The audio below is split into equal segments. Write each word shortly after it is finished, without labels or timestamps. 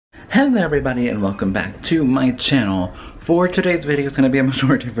Hello everybody and welcome back to my channel. For today's video, it's going to be a much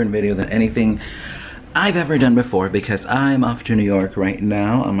more different video than anything I've ever done before because I'm off to New York right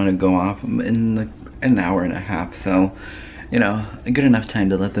now. I'm going to go off in like an hour and a half, so you know, a good enough time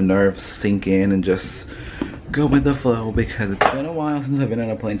to let the nerves sink in and just go with the flow because it's been a while since I've been on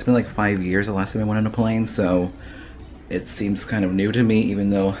a plane. It's been like 5 years the last time I went on a plane, so it seems kind of new to me even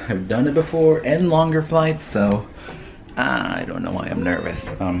though I've done it before and longer flights, so I don't know why I'm nervous.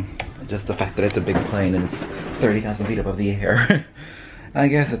 Just the fact that it's a big plane and it's 30,000 feet above the air. I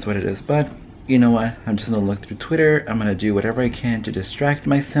guess that's what it is, but you know what? I'm just gonna look through Twitter. I'm gonna do whatever I can to distract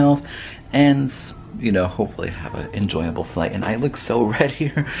myself and, you know, hopefully have an enjoyable flight. And I look so red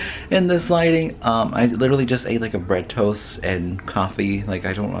here in this lighting. I literally just ate like a bread toast and coffee. Like,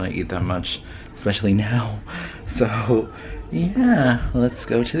 I don't want to eat that much, especially now. So yeah, let's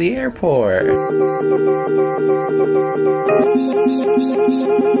go to the airport.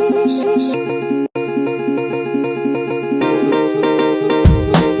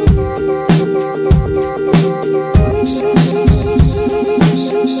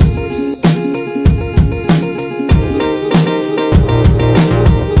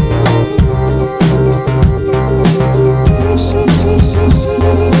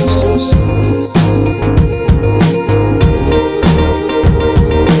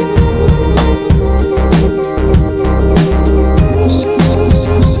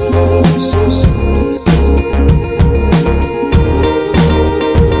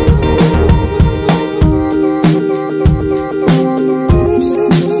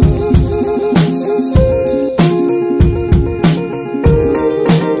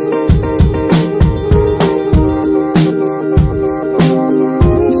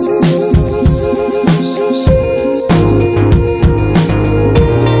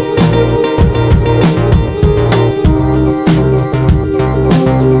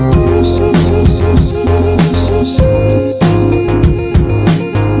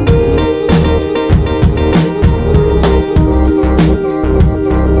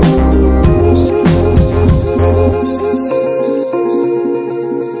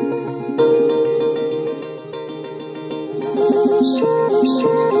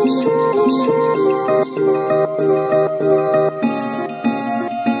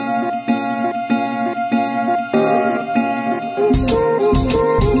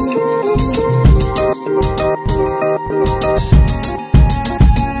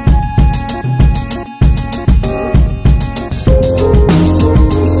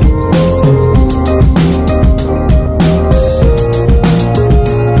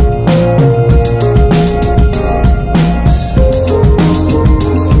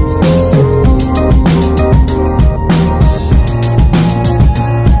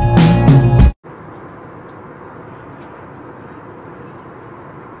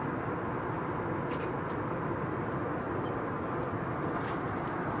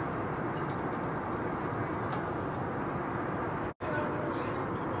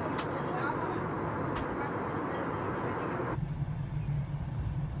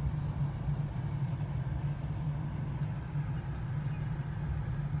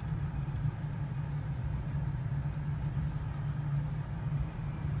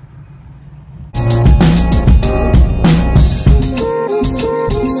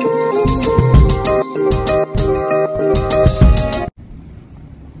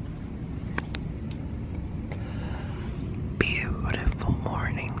 Beautiful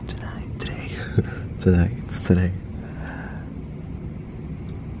morning today.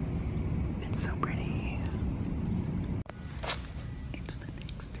 It's so pretty. It's the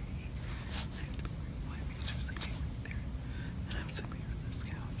next day. I have to be wearing fly racers like they right there. And I'm sitting here on this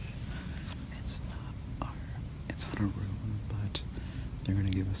couch. It's not a room, but they're gonna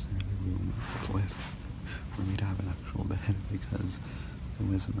give us another room for me to have an actual bed because there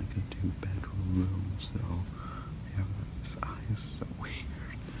wasn't like a 2-bedroom room, so yeah, this eye is so weird.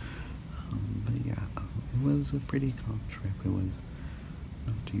 But yeah, it was a pretty calm trip. It was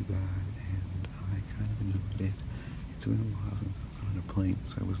not too bad, and I kind of enjoyed it. It's been a while since I've been on a plane,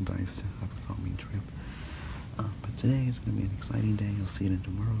 so it was nice to have a calming trip. But today is going to be an exciting day. You'll see it in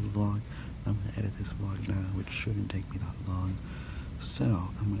tomorrow's vlog. I'm going to edit this vlog now, which shouldn't take me that long. So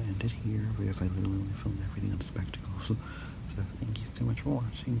I'm going to end it here because I literally only filmed everything on Spectacles. So thank you so much for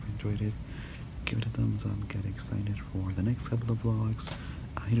watching. If you enjoyed it, give it a thumbs up. Get excited for the next couple of vlogs.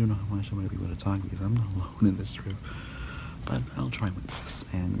 I don't know how much I'm going to be able to talk because I'm not alone in this trip, but I'll try my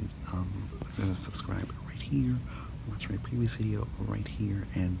best. And subscribe right here, watch my previous video right here,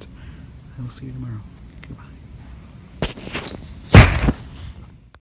 and I will see you tomorrow.